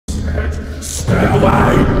Stay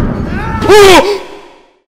away!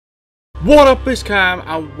 What up, BizCam,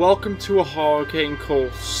 and welcome to a horror game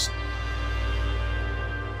called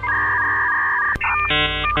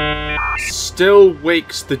Still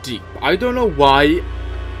Wakes the Deep. I don't know why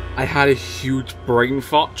I had a huge brain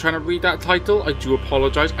fart trying to read that title. I do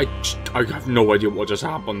apologize. I have no idea what just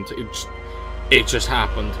happened. It just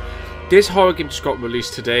happened. This horror game just got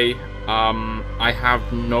released today. I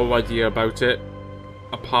have no idea about it,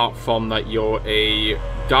 apart from that you're a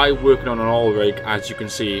guy working on an oil rig, as you can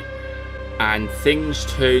see, and things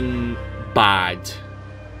turn bad.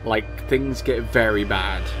 Like, things get very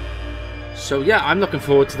bad. So yeah, I'm looking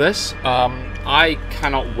forward to this. I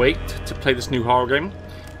cannot wait to play this new horror game.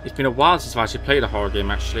 It's been a while since I've actually played a horror game,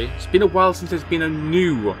 actually. It's been a while since there's been a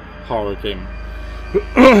new horror game.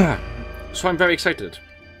 So I'm very excited.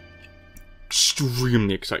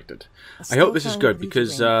 Extremely excited. I hope this is good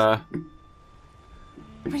because, What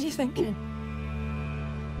are you thinking?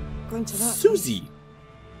 Going to that Susie!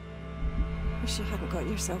 Wish you hadn't got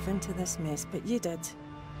yourself into this mess, but you did.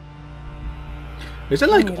 Is it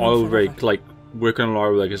like Only oil forever. rig, like working on an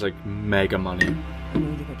oil rig is like mega money? I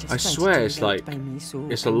know you were just I trying to swear do it's right like, by me, so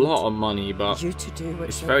it's a I need lot of money, but you to do what's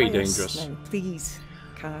it's very right by us. dangerous. Now, please,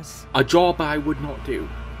 Kaz. A job I would not do.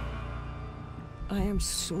 I am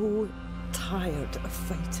so tired of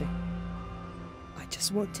fighting. I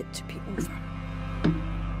just want it to be over. I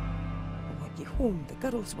want you home. The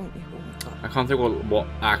girls want you home. I can't think what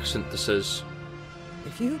accent this is.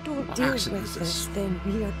 If you don't What deal accent with is this, this? then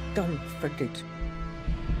we are done for good.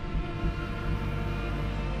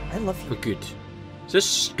 I love For you. good. Is this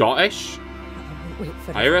Scottish? I won't wait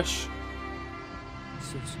for Irish?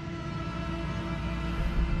 Susan.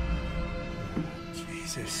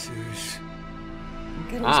 Jesus, Suze.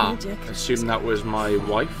 Girls Ah, need you, I assume that was my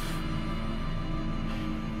wife.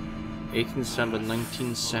 18th December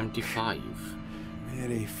 1975.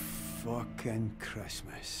 Merry fucking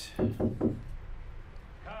Christmas.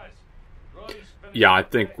 Yeah, I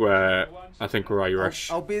think we're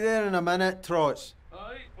Irish. I'll be there in a minute, Trots.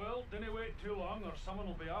 Aye, well, dinna wait too long or someone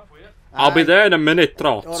will be off with it. I'll be Aye. there in a minute,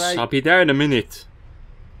 Trots. Alright. I'll be there in a minute.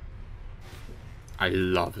 I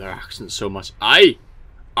love their accent so much. Aye!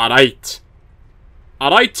 Alright.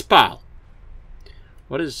 Alright, pal.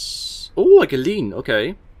 What is... Oh, like a lean.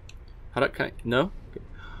 Okay. How that kind... No? Okay.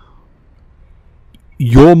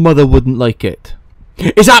 Your mother wouldn't like it.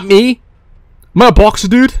 Is that me? Am I a boxer,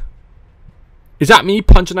 dude? Is that me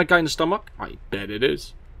punching that guy in the stomach? I bet it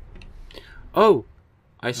is. Oh.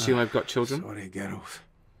 I assume I've got children. Sorry, girls.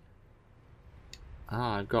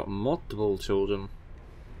 Ah, I've got multiple children.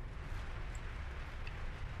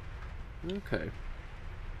 Okay.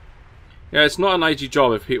 Yeah, it's not an easy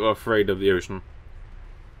job if people are afraid of the ocean.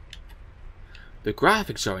 The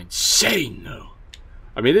graphics are insane, though.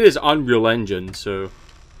 I mean, it is Unreal Engine, so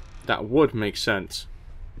that would make sense.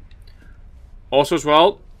 Also, as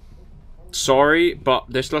well, sorry, but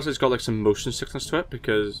this looks like it's got like some motion sickness to it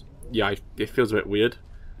because, yeah, it feels a bit weird.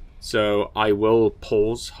 So I will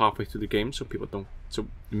pause halfway through the game so people don't, so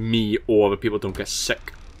me or other people don't get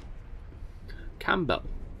sick. Campbell.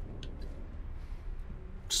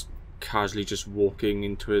 Just casually just walking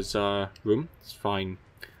into his room. It's fine.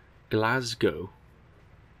 Glasgow.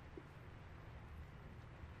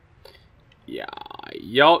 Yeah,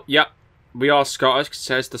 yep. We are Scottish. It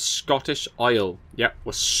says the Scottish Isle. Yep,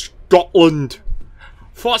 we're Scotland.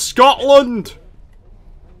 For Scotland!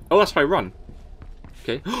 Oh, that's my run.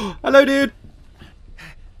 Okay. Hello, dude.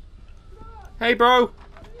 Hey, bro.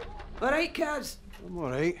 Alright, Kaz. I'm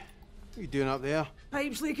alright. What are you doing up there?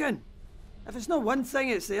 Pipes leaking. If it's not one thing,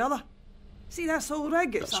 it's the other. See this whole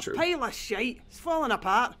rig? It's That's a true. pile of shite. It's falling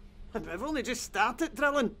apart. And we've only just started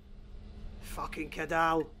drilling. Fucking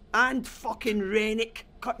Cadal. And fucking Rennick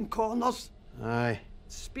cutting corners. Aye.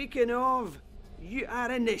 Speaking of, you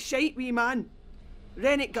are in the shite, wee man.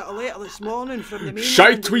 Rennick got a letter this morning from the main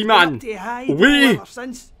Shite, wee man. Wee. Ever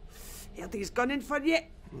since. Heard he's gunning for you.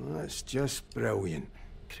 Well, that's just brilliant.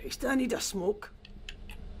 Christ, I need a smoke.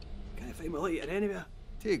 Can't find my lighter anywhere.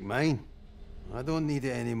 Take mine. I don't need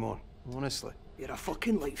it anymore, honestly. You're a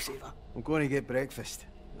fucking lifesaver. I'm going to get breakfast.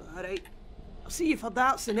 Alright. I'll see you for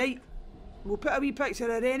darts tonight. We'll put a wee picture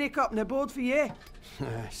of Rennick up on the board for you.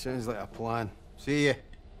 Sounds like a plan. See ya.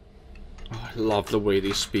 Oh, I love the way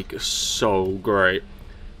they speak. It's so great.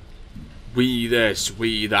 We this,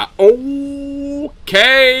 we that.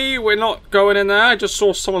 Okay, we're not going in there. I just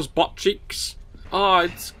saw someone's butt cheeks. Oh,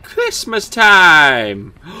 it's Christmas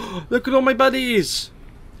time. Look at all my buddies.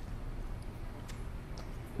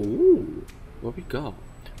 Ooh, what we got?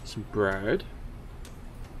 Some bread.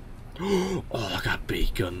 Oh, I got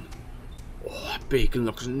bacon. Oh, that bacon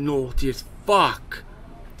looks naughty as fuck.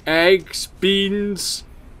 Eggs, beans.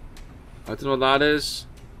 I don't know what that is.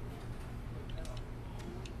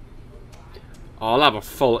 I'll have a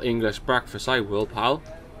full English breakfast, I will, pal.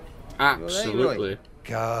 Absolutely.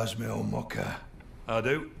 Cars, me old mucker. I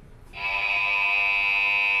do.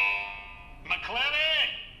 McClary!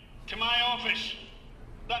 To my office.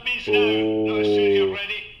 That means now. Not as soon as you're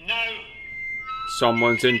ready. Now.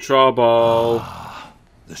 Someone's in trouble.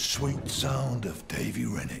 The sweet sound of Davy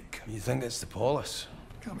Rennick. You think it's the police?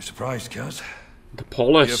 Can't be surprised, Kaz. The Hear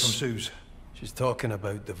from police. Suze. She's talking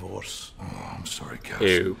about divorce. Oh, I'm sorry, Kaz.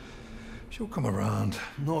 Ew. She'll come around.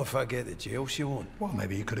 Not if I get to jail, she won't. Well,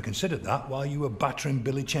 maybe you could have considered that while you were battering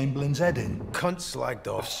Billy Chamberlain's head in. Cunt slagged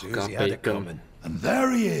off Susie, got had it bacon. coming. And there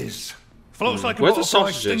he is. Floats like a Where's the butterfly,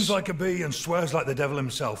 sausages? stings like a bee, and swears like the devil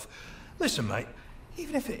himself. Listen, mate,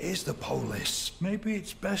 even if it is the police, maybe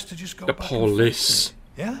it's best to just go The back police. and face it.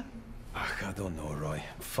 Yeah? Ugh, I don't know, Roy.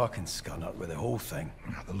 I'm fucking scunnered with the whole thing.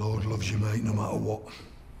 The Lord loves you, mate, no matter what.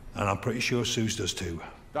 And I'm pretty sure Suze does too.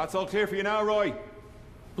 That's all clear for you now, Roy.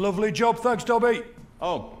 Lovely job, thanks, Dobby.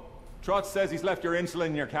 Oh, Trot says he's left your insulin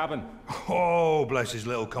in your cabin. Oh, bless his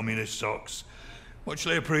little communist socks.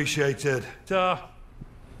 Muchly appreciated. Can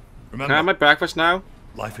Remember, I have my breakfast now?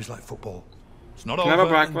 life is like football. It's not Can I have a over.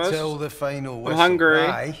 breakfast? Until the final I'm whistle. hungry.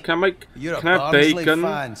 Aye. Can I You're can I a have Barnsley bacon?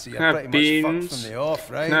 fan, so Can you're I pretty have much fucked beans? from the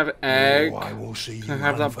off, right? Can I have egg? Oh, I will see you Can I have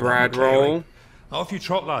running that for bread McClary. roll? Off you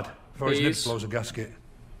trot, lad, before his nips Please. blows a gasket.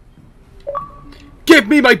 Give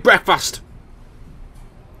me my breakfast!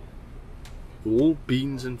 All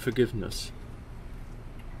beans and forgiveness.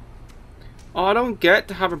 Oh, I don't get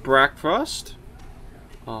to have a breakfast?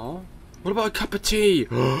 Oh. What about a cup of tea?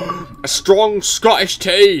 A strong Scottish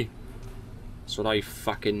tea! That's what I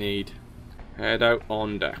fucking need. Head out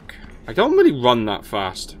on deck. I don't really run that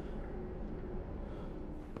fast.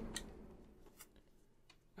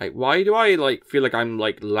 Like, why do I, like, feel like I'm,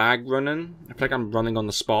 like, lag running? I feel like I'm running on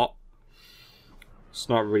the spot. It's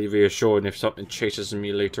not really reassuring if something chases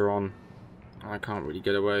me later on. I can't really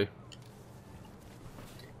get away.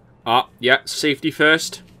 Ah, yeah, safety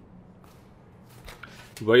first.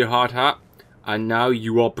 Wear your hard hat. And now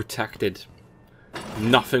you are protected.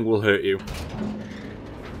 Nothing will hurt you.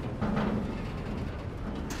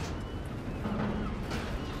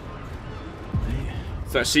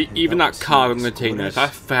 So see, even that car container, if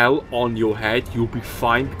that fell on your head, you'll be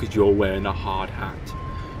fine because you're wearing a hard hat.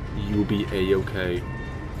 You'll be a-okay.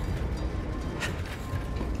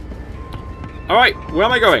 Alright, where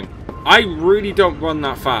am I going? I really don't run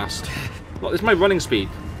that fast. What is my running speed?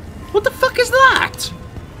 What the fuck is that?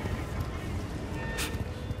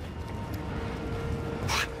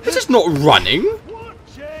 This is not running.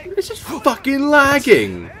 This is fucking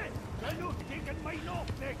lagging.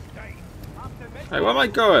 Hey, where am I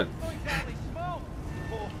going?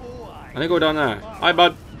 I'm gonna go down there. Hi,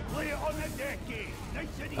 bud.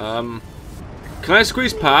 Can I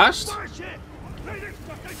squeeze past?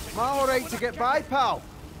 Am I alright to get by, pal?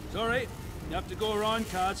 It's alright. You have to go around,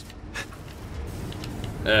 Kaz.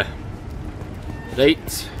 Right.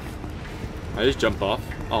 I just jump off.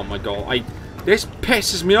 Oh my god, this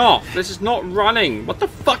pisses me off. This is not running. What the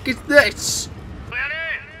fuck is this?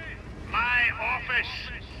 My office.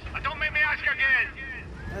 Don't make me ask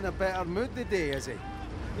again. In a better mood today, is he?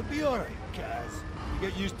 You'll be alright, Kaz. You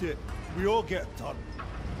get used to it. We all get a turn.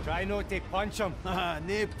 Try not to punch him.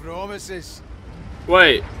 No promises.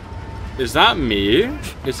 Wait, is that me?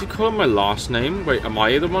 Is he calling my last name? Wait, am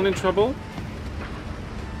I the one in trouble?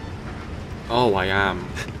 Oh, I am.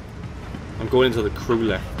 I'm going into the crew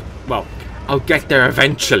lift. Well, I'll get there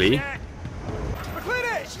eventually.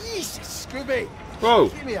 McClary! Jesus, Scooby! Whoa.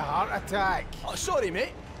 Give me a heart attack. Oh, sorry,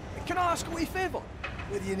 mate. Can I ask a wee favour?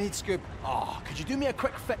 What do you need, Scoob? Oh, could you do me a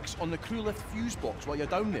quick fix on the crew lift fuse box while you're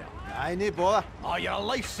down there? Aye, no bother. Oh, you're a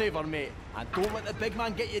lifesaver, mate. And don't let the big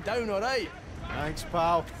man get you down, alright? Thanks,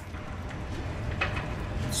 pal.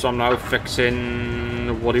 So I'm now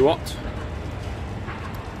fixing... what do you want?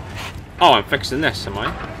 Oh, I'm fixing this, am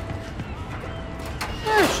I?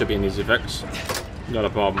 Should be an easy fix. Not a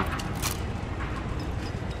problem.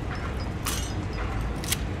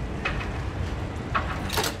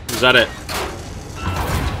 Is that it?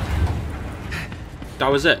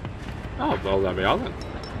 That was it? Oh, well, there we are then.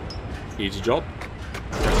 Easy job.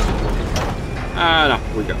 And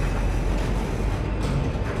up we go.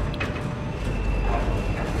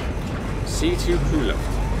 C2 crew lift.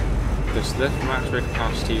 This lift max weight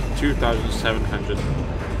capacity 2,700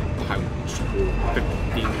 pounds or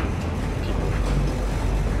 15 people.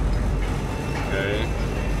 Okay.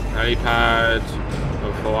 Helipad,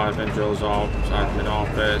 before admin drills off, admin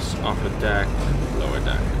office, upper deck, lower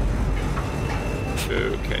deck.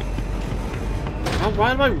 Okay.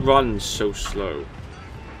 Why do I run so slow?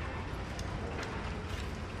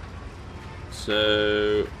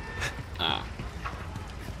 So...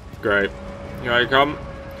 Great. Here I come.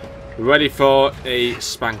 Ready for a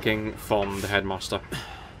spanking from the headmaster.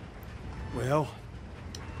 Well,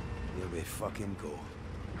 here we fucking go.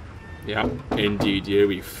 Yeah, indeed, here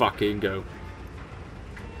we fucking go.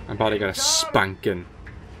 I'm about to get a spanking.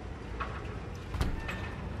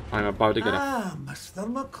 I'm about to get a... Ah, Mr.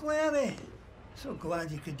 McClary. So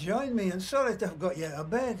glad you could join me, and sorry to have got you out of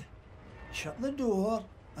bed. Shut the door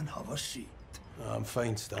and have a seat. I'm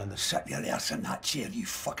fine, Stan. Sit your ass in that chair, you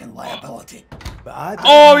fucking liability. But I...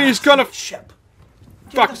 Oh, he's gonna... Ship.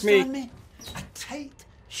 Fuck me. A tight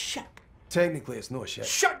ship. Technically, it's no shit.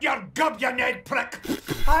 Shut your gob, you Ned prick!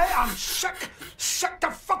 I am sick to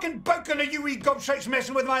fucking bacon of you wee gobshites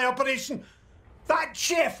messing with my operation. That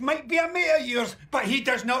chef might be a mate of yours, but he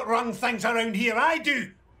does not run things around here. I do.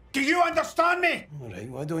 Do you understand me? All right,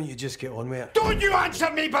 why don't you just get on with it? Don't you answer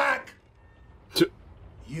me back!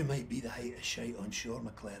 You might be the height of shite on shore,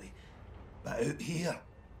 McClary, but out here,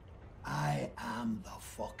 I am the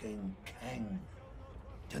fucking king.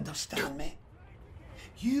 Do you understand me?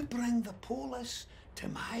 You bring the polis to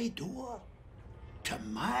my door, to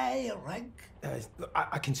my rig. Look,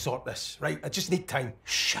 I can sort this, right? I just need time.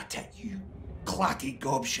 Shut it, you clatty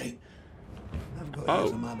gobshite. I've got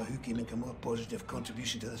here's a man who can make a more positive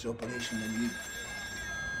contribution to this operation than you.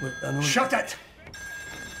 Look, I know... Shut it!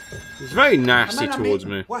 He's very nasty towards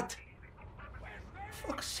me. What?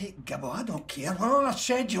 Fuck's sake, Gibbo, I don't care. We're on a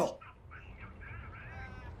schedule.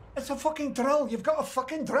 It's a fucking drill. You've got a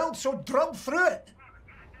fucking drill, so drill through it.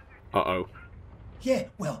 Uh-oh. Yeah,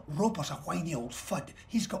 well, Roper's a whiny old fud.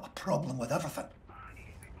 He's got a problem with everything.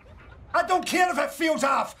 I don't care if it feels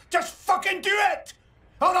off. Just fucking do it!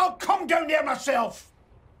 Or I'll come down there myself.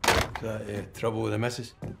 Is that trouble with the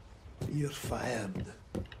missus? You're fired.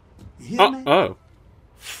 You hear me? Oh.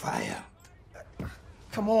 Fired.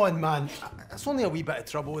 Come on, man. It's only a wee bit of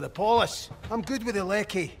trouble with the polish. I'm good with the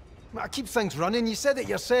lecky. I keep things running. You said it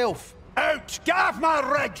yourself. Out! Get off my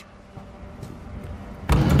rig!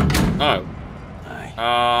 Oh. Aye.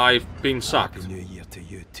 I've been sacked. Happy New Year to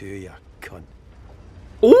you too, you cunt.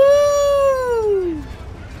 Ooh!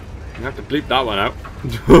 You have to bleep that one out.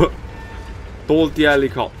 Board the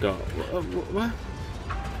helicopter. What?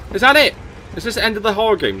 Is that it? Is this the end of the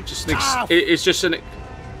horror game? Just an it's just an...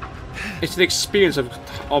 It's an experience of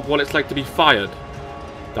what it's like to be fired.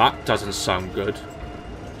 That doesn't sound good.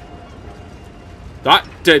 That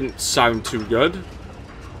didn't sound too good.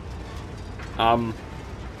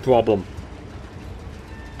 Problem.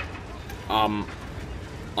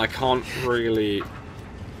 I can't really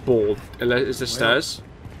board. Is there stairs?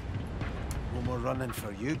 No more running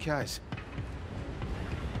for you guys.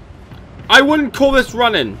 I wouldn't call this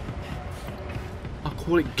running. I'll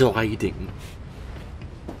call it gliding.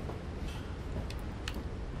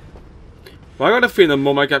 Well, I got a feeling the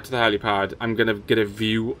moment I get to the helipad, I'm gonna get a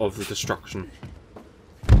view of the destruction.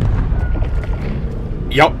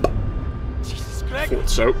 Yup. Jesus, Greg. Thought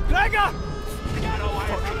so. Gregor!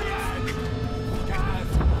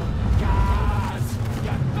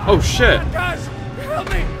 Oh shit! Guys, help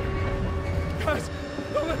me! Guys,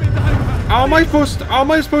 don't let me die! How am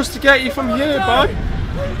I supposed to get you from here, bud? I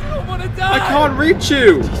don't want to die! I can't reach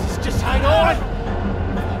you! Jesus, just hang on!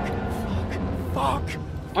 Fuck!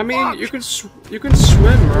 I mean, you can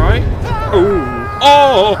swim, right? Oh!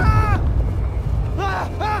 Oh!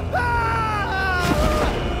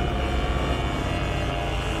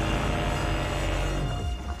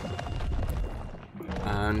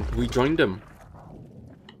 And we joined him.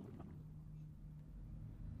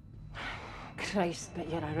 Christ, but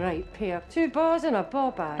you're a right pair. 2 bars and a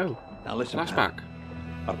ball bag. Oh, Now listen, flashback.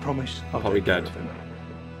 Pat. I promise I'll Probably take care dead. of him.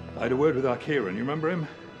 I had a word with our Kieran, you remember him?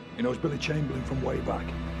 He knows Billy Chamberlain from way back.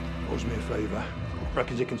 Owes me a favour.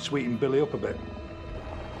 Reckons you can sweeten Billy up a bit.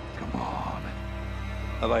 Come on.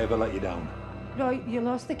 Have I ever let you down? Right, you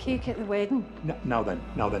lost the cake at the wedding. Now then,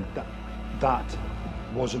 that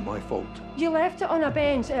wasn't my fault. You left it on a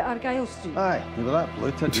bench at Argyle Street. Aye, you were that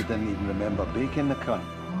bloated you didn't even remember baking the cunt.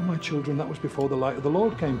 Oh, my children, that was before the light of the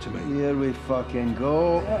Lord came to me. Here we fucking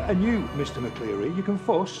go. And you, Mr. McCleary, you can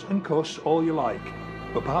fuss and cuss all you like.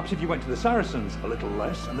 But perhaps if you went to the Saracens a little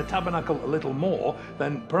less and the Tabernacle a little more,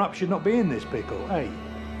 then perhaps you'd not be in this pickle, eh?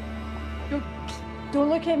 Don't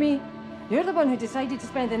look at me. You're the one who decided to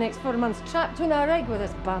spend the next 4 months trapped on a rig with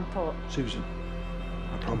this bampot. Susan,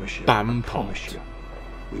 I promise you. Bampot. I promise you.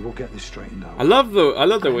 We will get this straightened out. I love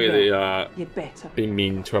the way they You'd better. being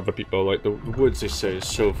mean to other people. Like the words they say is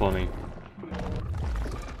so funny.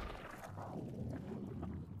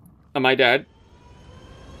 Am I dead?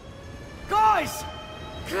 Guys!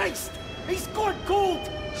 Christ! He's gone cold!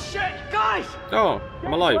 Shit, guys! Oh,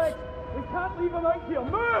 I'm alive. We can't leave him out here.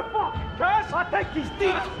 Move! Fuck! Cass! I think he's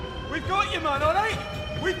dead! We've got you, man, alright?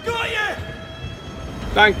 We've got you!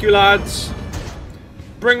 Thank you, lads.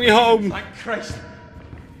 Bring me home. Thank Christ.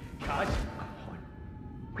 Kaz, come on.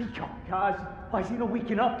 Wake up, Kaz. Why is he not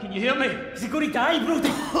waking up? Can you hear me? Is he going to die,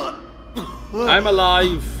 Brody? I'm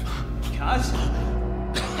alive. Kaz?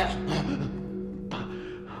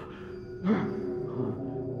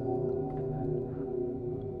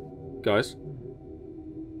 Guys.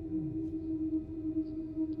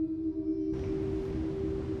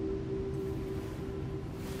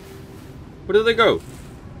 Where did they go?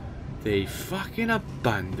 They fucking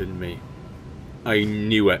abandoned me. I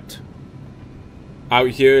knew it. Out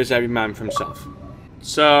here is every man for himself.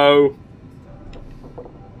 So...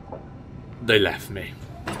 they left me.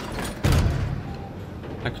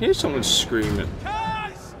 I can hear someone screaming.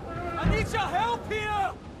 Kaz! I need your help here!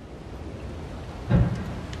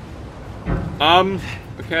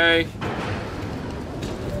 Okay.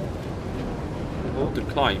 Hold the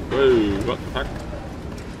climb. Whoa, what the fuck?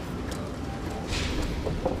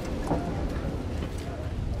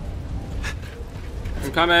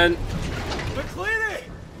 I'm coming. McCleary!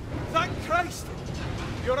 Thank Christ!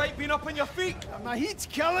 You alright being up on your feet? My heat's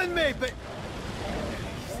killing me, but...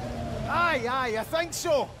 Aye, I think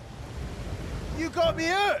so. You got me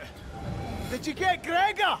out. Did you get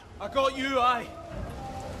Gregor? I got you, aye.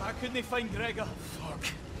 I couldn't find Gregor. Fuck.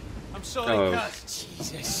 I'm sorry, Kaz. Jesus.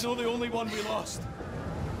 He's not the only one we lost.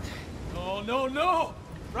 Oh, no!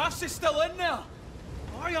 Raph's is still in there.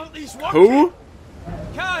 Why aren't these working? Who?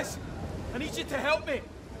 Kaz! I need you to help me.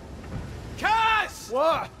 Kaz!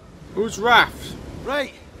 What? Who's Raph?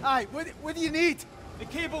 Right. Aye, what do you need? The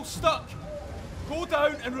cable's stuck. Go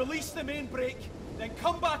down and release the main brake, then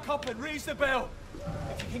come back up and raise the bell.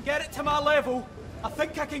 If you can get it to my level, I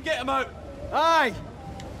think I can get him out. Aye.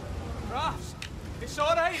 Raphs, it's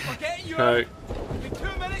alright, we're getting you Okay. out. In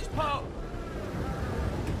 2 minutes, pal.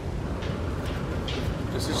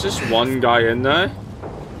 This is just one guy in there.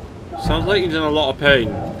 Sounds like he's in a lot of pain.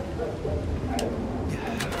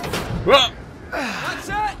 Whoa! That's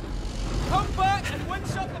it! Come back and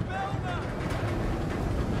winch up the bell now!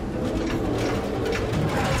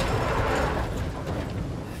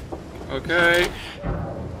 Okay.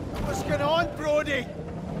 What's going on, Brody?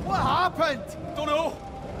 What happened? Don't know.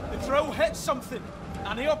 The drill hit something.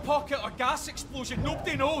 An air pocket or gas explosion,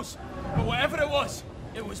 nobody knows. But whatever it was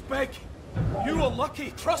big. You were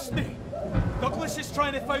lucky, trust me. Douglas is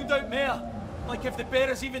trying to find out more. Like if the bear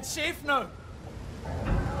is even safe now.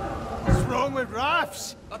 What's wrong with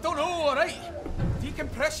Raphs? I don't know, alright.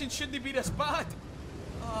 Decompression shouldn't have been this bad.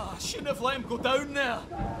 I shouldn't have let him go down there.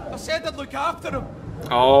 I said I'd look after him.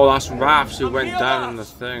 Oh, that's Raphs who went here, down in the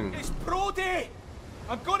Raphs. thing. It's Brody!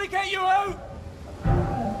 I'm gonna get you out!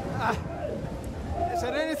 Is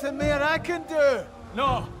there anything more I can do?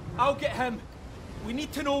 No, I'll get him. We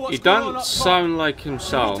need to know what's He going on doesn't up sound like top. We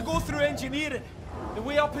himself. need to go through engineering. The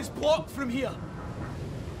way up is blocked from here.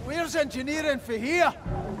 Where's engineering for here?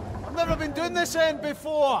 I've never been doing this end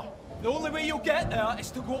before. The only way you'll get there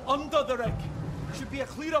is to go under the rig. Should be a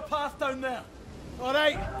clearer path down there. All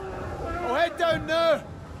right, I'll head down now.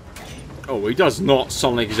 Oh, he does not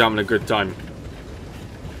sound like he's having a good time.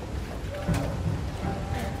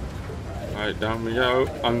 Alright, down we go,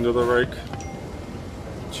 under the rig.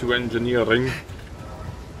 To engineering.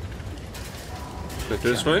 Is it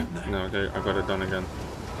this way? No, okay, I got it done again.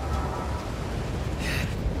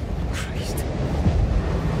 Christ.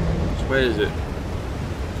 So where is it?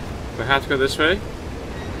 Do I have to go this way?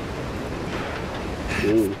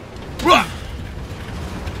 Ooh.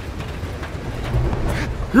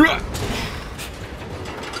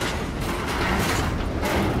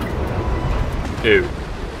 Ew.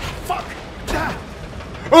 Fuck!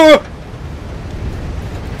 Oh!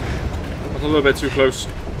 That's a little bit too close.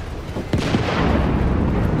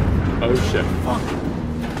 Oh shit. Fuck.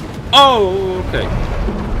 Oh, okay.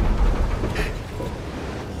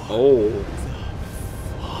 Oh.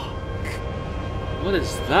 What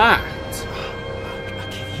is that? I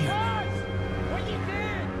can hear. What you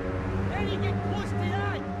doing? Then you get close to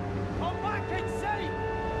that. Come back inside.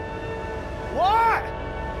 What?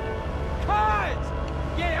 Kaz!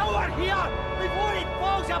 Get over here before it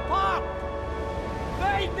falls apart!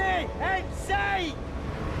 Find me inside!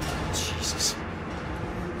 Jesus.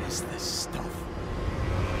 What is this stuff?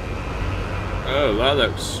 Oh, that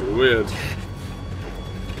looks weird.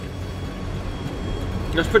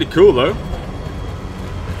 That's pretty cool though.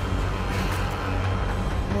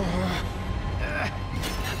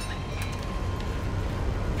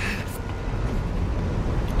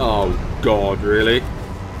 Oh God, really?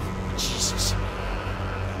 Jesus.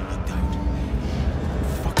 Look down.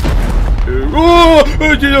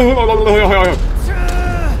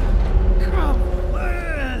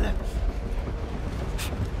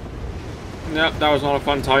 Yep, that was not a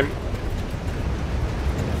fun time.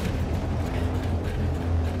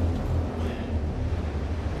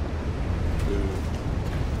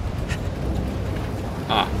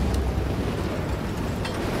 Ah.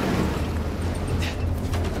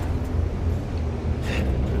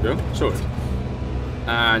 There we go. Sorted.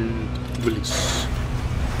 And release.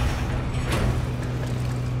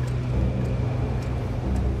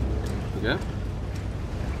 There we go.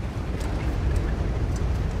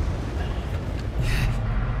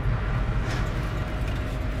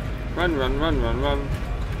 Run, run, run, run, run.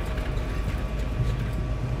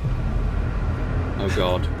 Oh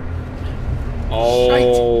God.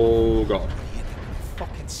 Oh God.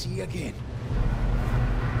 Fucking see again.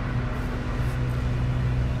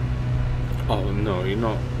 Oh no, you're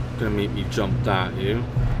not gonna make me jump that, are you?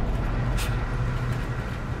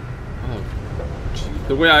 Oh, gee.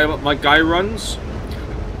 The way my guy runs.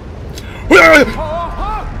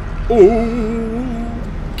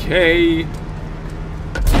 Okay.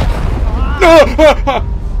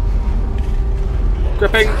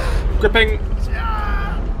 Gripping, gripping.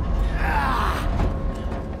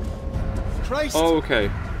 Christ. Oh, okay.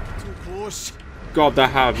 Too close. God, that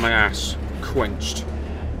had my ass quenched.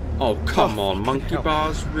 Oh, come on, monkey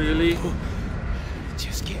bars, really?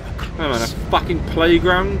 Just get I'm on a fucking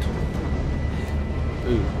playground?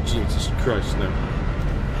 Oh, Jesus Christ, no.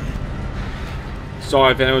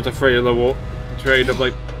 Sorry if anyone's afraid of the water. Afraid of,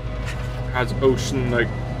 like, has ocean, like,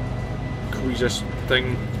 creature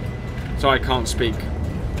thing. So I can't speak.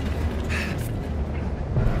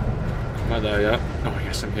 Am I there yet? Oh,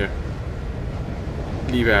 yes, I'm here.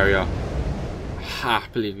 Leave area.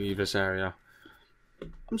 Happily leave this area.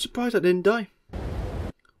 I'm surprised I didn't die.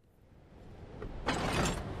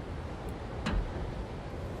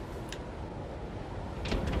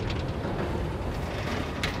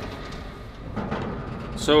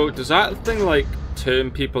 So, does that thing, like, turn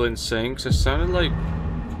people insane? Because it sounded like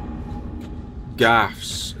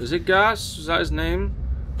Gaffs. Is it Gaffs? Is that his name?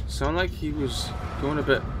 It sounded like he was going a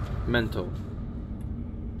bit mental.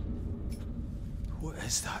 What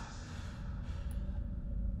is that?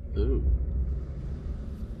 Ooh.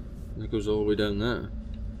 It goes all the way down there.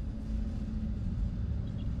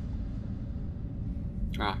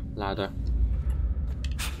 Ah, ladder.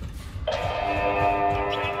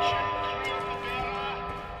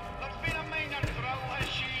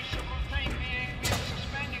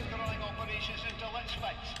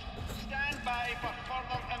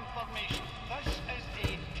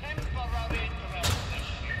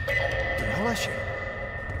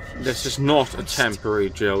 This is not a temporary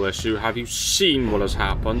drill issue. Have you seen what has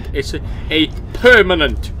happened? It's a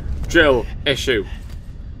permanent drill issue.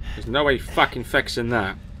 There's no way fucking fixing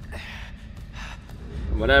that.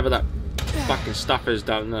 And whatever that fucking stuff is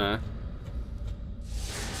down there.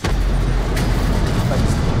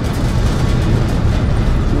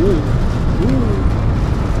 Ooh. Ooh.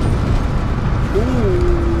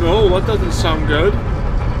 Ooh. No, that doesn't sound good.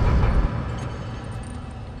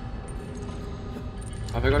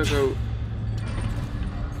 Have I got to go?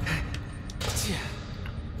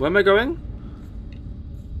 Where am I going?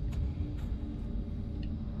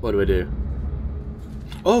 What do I do?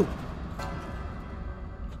 Oh!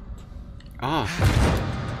 Ah.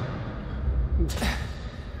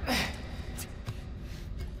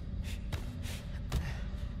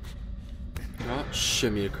 Ah,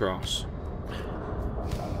 shimmy across.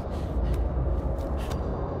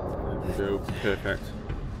 There we go. Perfect.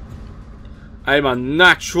 I'm a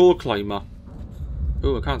natural climber.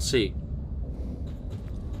 Oh, I can't see.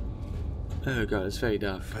 Oh god, it's very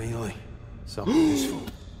dark. Finally, something useful.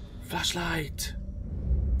 Flashlight.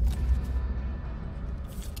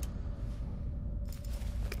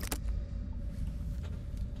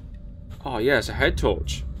 Oh yeah, it's a head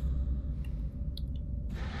torch.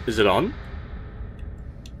 Is it on?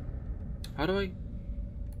 How do I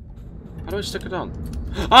stick it on?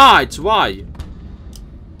 Ah, it's Y.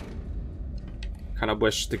 Kind of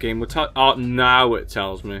wish the game would tell. Oh, now it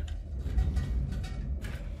tells me.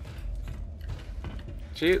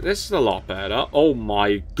 See, this is a lot better. Oh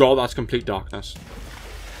my god, that's complete darkness.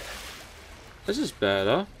 This is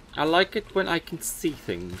better. I like it when I can see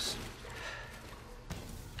things.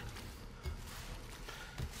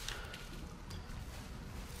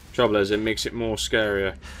 Trouble is, it makes it more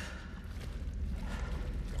scarier.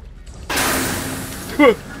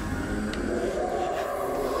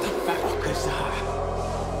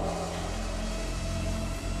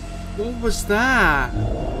 What was that?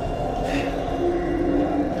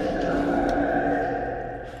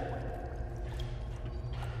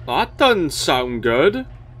 That doesn't sound good.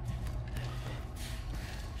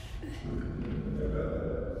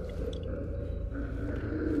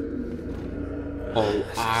 Oh,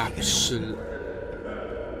 absolutely.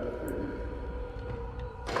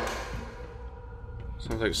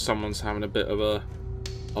 Sounds like someone's having a bit of a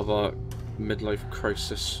midlife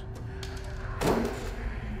crisis.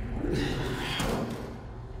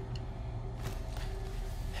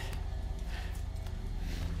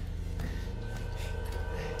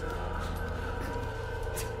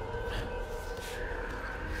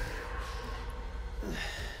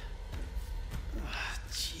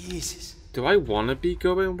 Jesus. Do I want to be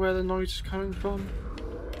going where the noise is coming from?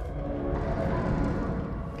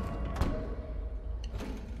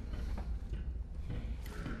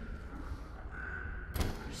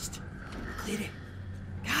 Clary.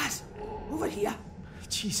 Gaz, over here.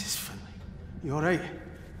 Jesus, Finlay. You alright?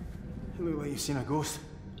 You look like you've seen a ghost.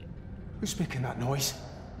 Who's making that noise?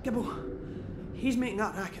 Gibbo, he's making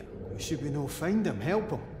that racket. Should we no find him, help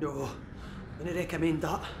him? No, wouldn't recommend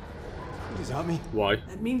that. What does that mean? Why?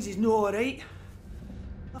 It means he's no alright.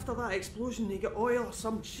 After that explosion, he got oil or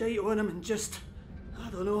some shite on him and just... I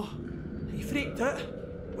don't know. He freaked out.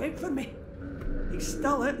 Went for me. He's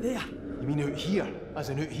still out there. You mean out here? As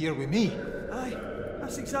in out here with me? Aye,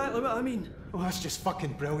 that's exactly what I mean. Oh, that's just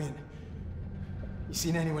fucking brilliant. You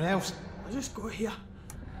seen anyone else? I just got here.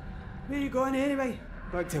 Where are you going anyway?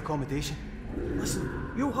 Back to accommodation.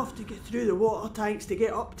 Listen, you'll have to get through the water tanks to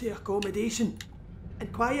get up to accommodation. And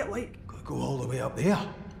quiet like. Gotta go all the way up there.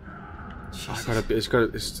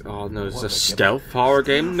 Oh no, it's a stealth horror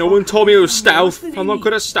game. No one told me it was stealth. I'm not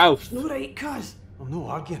good at stealth. No right, Kaz. I'm not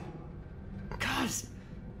arguing. Kaz.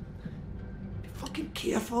 Be fucking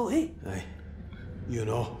careful, eh? Aye. You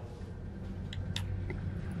know.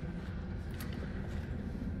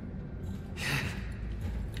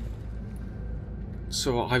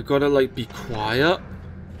 So I've got to like be quiet?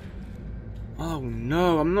 Oh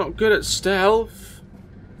no, I'm not good at stealth.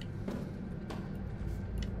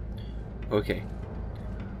 Okay.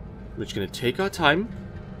 We're just gonna take our time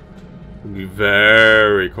and be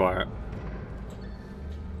very quiet.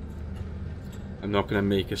 I'm not gonna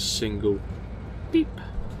make a single beep.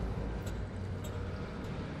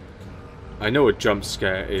 I know a jump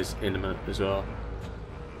scare is imminent as well.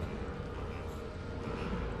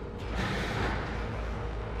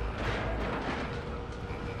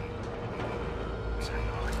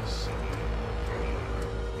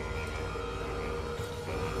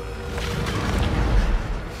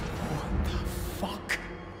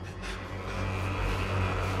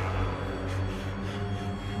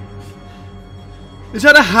 Is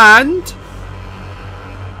that a hand?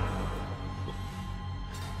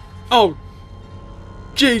 Oh,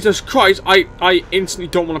 Jesus Christ, I instantly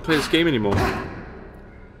don't want to play this game anymore. That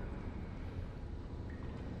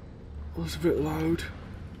was a bit loud.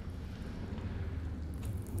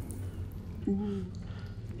 Ooh.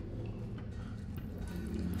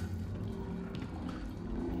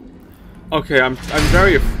 Okay, I'm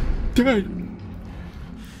very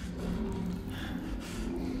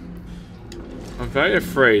I'm very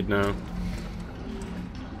afraid now.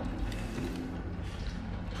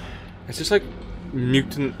 Is this like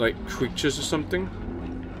mutant like creatures or something?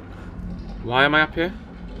 Why am I up here?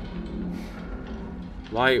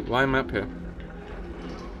 Why am I up here?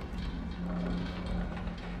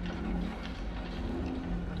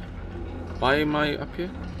 Why am I up here?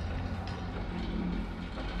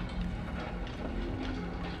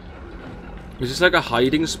 Is this like a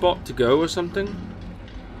hiding spot to go or something?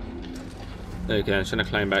 Okay, I'm just gonna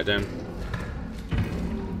climb back down.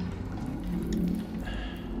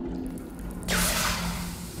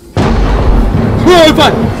 Oh,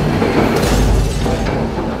 fuck!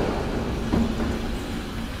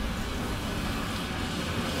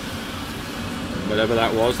 Whatever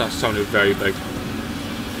that was, that sounded very big.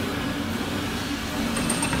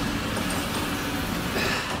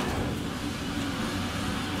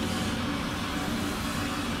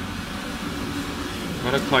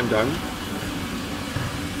 Gotta climb down.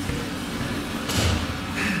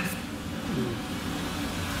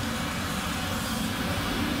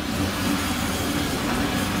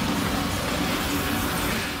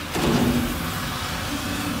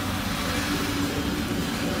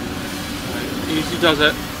 Easy does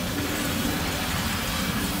it.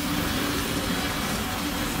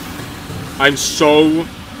 I'm so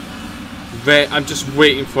I'm just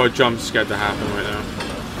waiting for a jump scare to happen right now.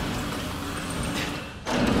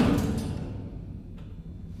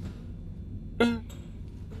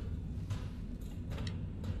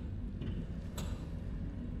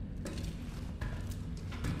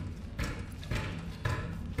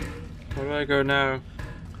 Where do I go now?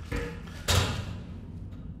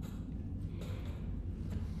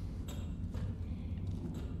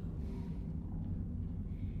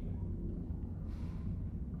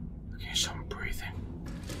 Okay, so I'm breathing.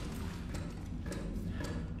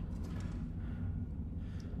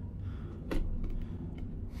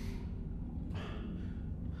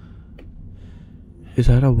 Is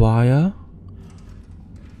that a wire?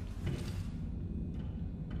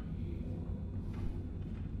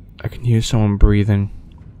 I can hear someone breathing.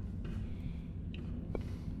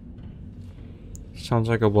 Sounds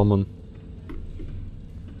like a woman.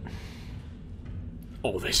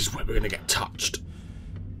 Oh, this is where we're gonna get touched.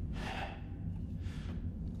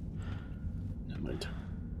 Never mind.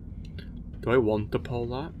 Do I want to pull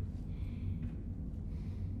that?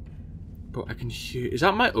 But I can hear. Is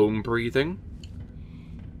that my own breathing?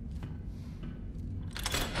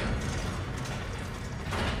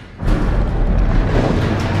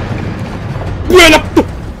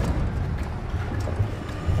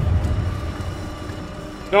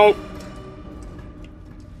 No.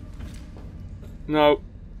 No.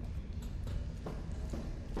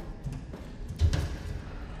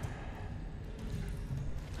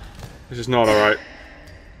 This is not alright.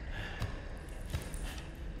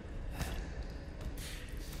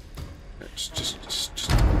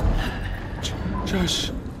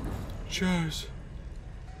 Just.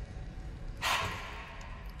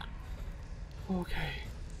 Okay.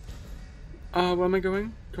 Where am I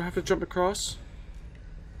going? Do I have to jump across?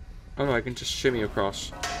 Oh no, I can just shimmy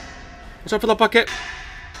across. Watch out for the bucket!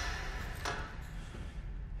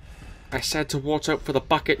 I said to watch out for the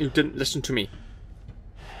bucket, you didn't listen to me.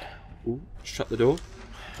 Ooh, shut the door.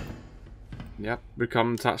 Yep, we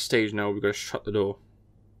come to that stage now, we've got to shut the door.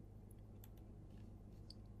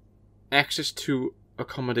 Access to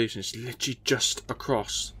accommodation is literally just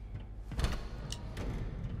across.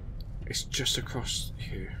 It's just across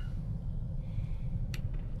here.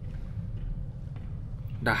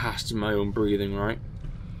 That has to be my own breathing, right?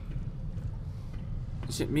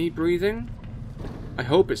 Is it me breathing? I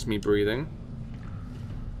hope it's me breathing.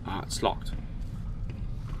 Ah, it's locked.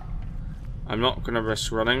 I'm not gonna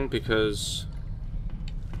risk running because...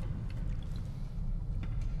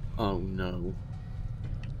 Oh no.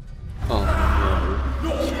 Oh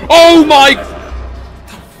no. Oh my... What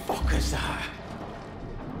the fuck is that?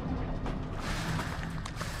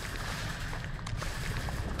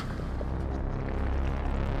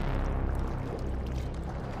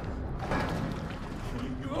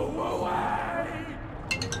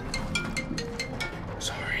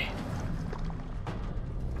 Sorry.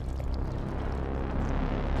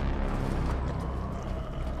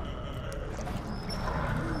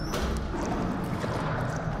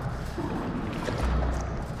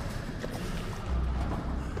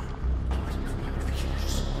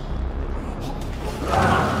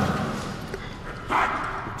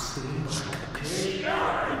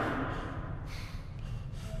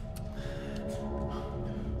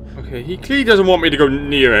 Okay, he clearly doesn't want me to go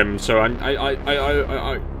near him, so I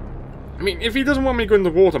mean, if he doesn't want me to go in the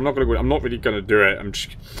water, I'm not gonna go. I'm not really gonna do it. I'm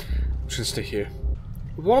just gonna stay here.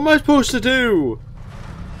 What am I supposed to do?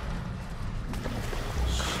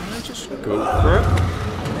 Should I just go for it?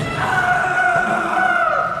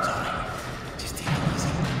 Sorry, just take it easy.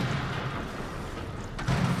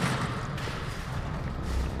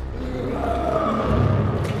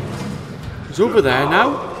 He's over there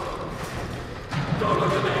now.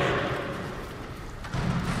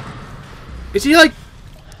 Is he like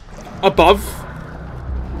above?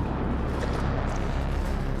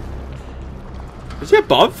 Is he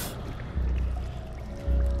above?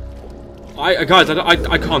 Guys,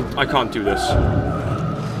 I can't do this.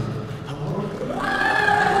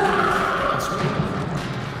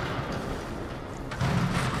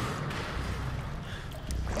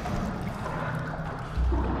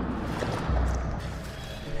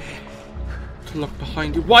 To look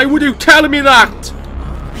behind you. Why would you tell me that?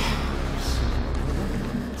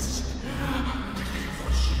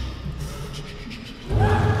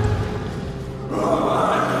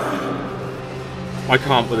 I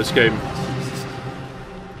can't with this game.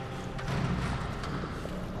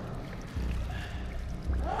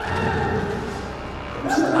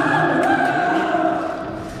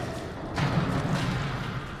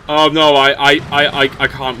 Oh no, I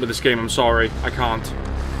can't with this game, I'm sorry. I can't.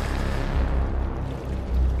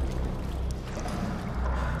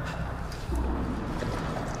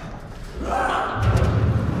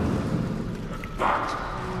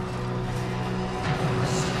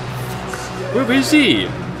 Where is he?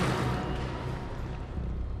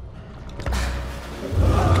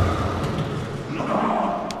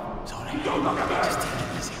 Sorry, just take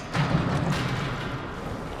it easy.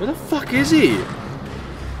 Where the fuck is he?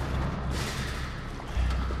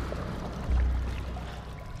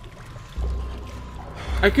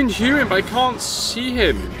 I can hear him, but I can't see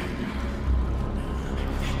him.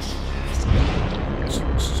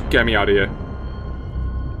 Just get me out of here.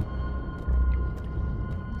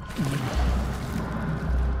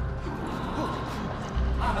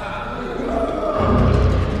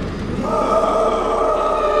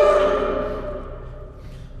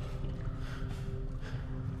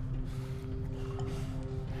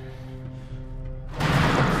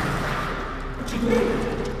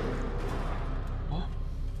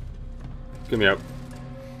 Get me out.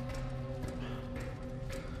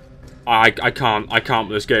 I can't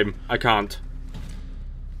with this game. I can't.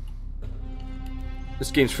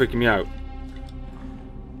 This game's freaking me out.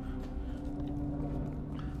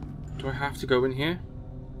 Do I have to go in here?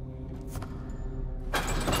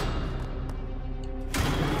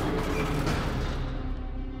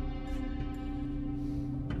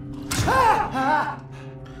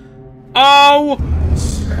 Oh!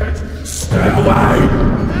 Stay away!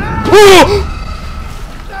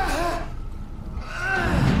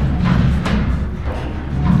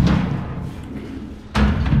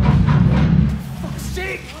 Fuck's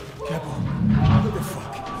sake! Gibble, what the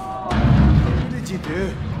fuck? What did you do?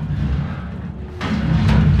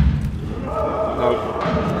 No.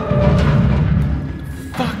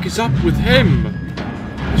 Fuck is up with him?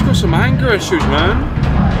 He's got some anger issues, man.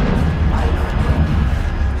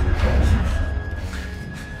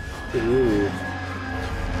 Ooh.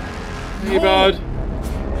 Hey, bud.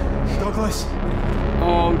 Douglas.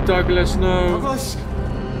 Oh, Douglas, no. Douglas.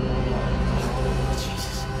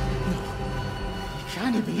 Jesus. No. You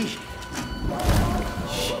can't be.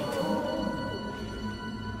 Shit.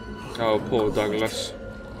 Oh, poor Douglas.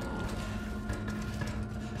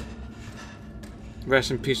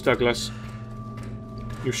 Rest in peace, Douglas.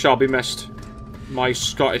 You shall be missed, my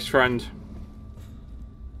Scottish friend.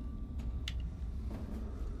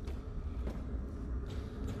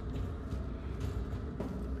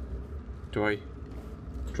 Do I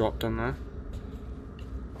drop down there?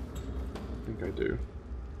 I think I do.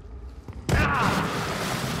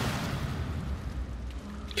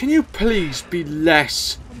 Can you please be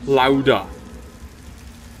less louder?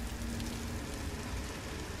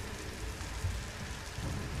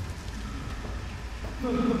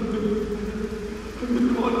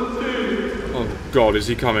 Oh God, is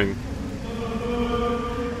he coming?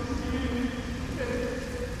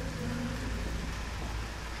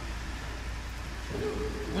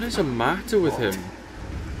 What is the matter with him?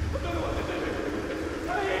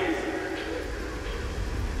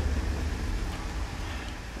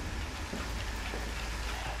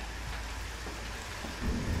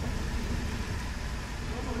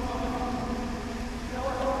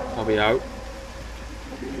 I'll be out.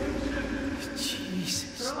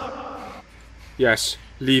 Jesus. Yes,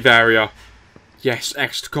 leave area. Yes,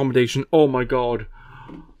 exit accommodation. Oh my God.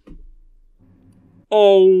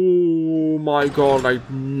 Oh my God, I've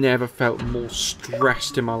never felt more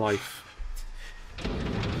stressed in my life.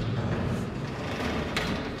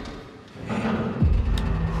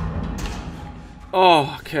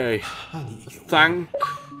 Oh, okay. Thank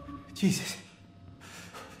Jesus.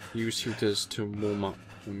 use heaters to warm up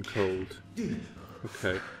when cold.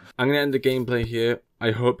 Okay. I'm going to end the gameplay here.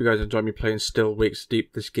 I hope you guys enjoy me playing Still Wakes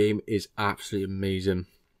Deep. This game is absolutely amazing.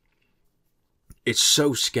 It's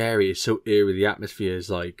so scary, it's so eerie, the atmosphere is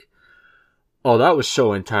like... Oh, that was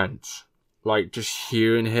so intense. Like, just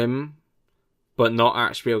hearing him, but not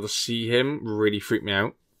actually able to see him, really freaked me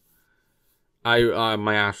out.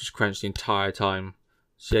 My ass was clenched the entire time.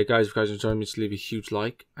 So yeah, guys, if you guys enjoyed me, just leave a huge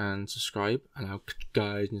like and subscribe, and I'll catch you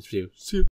guys in this video. See you.